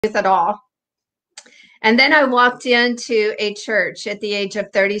at all. And then I walked into a church at the age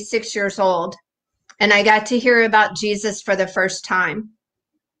of 36 years old, and I got to hear about Jesus for the first time.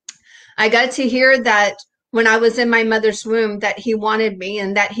 I got to hear that when I was in my mother's womb, that he wanted me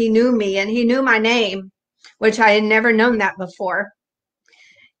and that he knew me and he knew my name, which I had never known that before.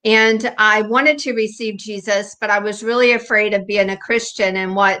 And I wanted to receive Jesus, but I was really afraid of being a Christian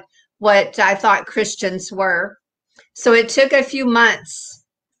and what I thought Christians were. So it took a few months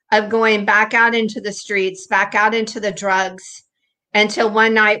of going back out into the streets, back out into the drugs, until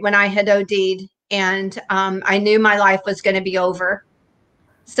one night when I had OD'd and I knew my life was going to be over.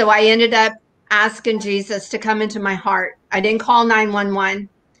 So I ended up asking Jesus to come into my heart. I didn't call 911.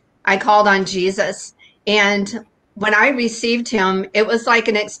 I called on Jesus. And when I received him, it was like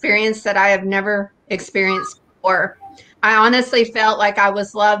an experience that I have never experienced before. I honestly felt like I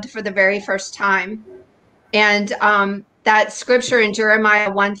was loved for the very first time. And that scripture in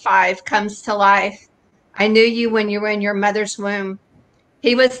Jeremiah 1:5 comes to life. I knew you when you were in your mother's womb.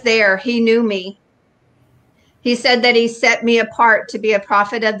 He was there. He knew me. He said that he set me apart to be a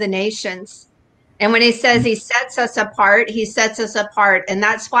prophet of the nations. And when he says he sets us apart, he sets us apart. And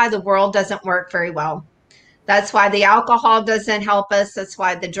that's why the world doesn't work very well. That's why the alcohol doesn't help us. That's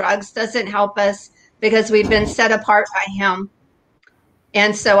why the drugs doesn't help us, because we've been set apart by him.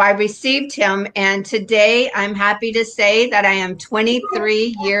 And so I received him. And today I'm happy to say that I am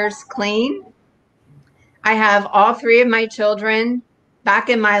 23 years clean. I have all three of my children back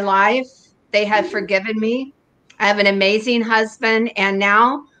in my life. They have forgiven me. I have an amazing husband. And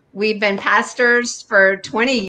now we've been pastors for 20 years.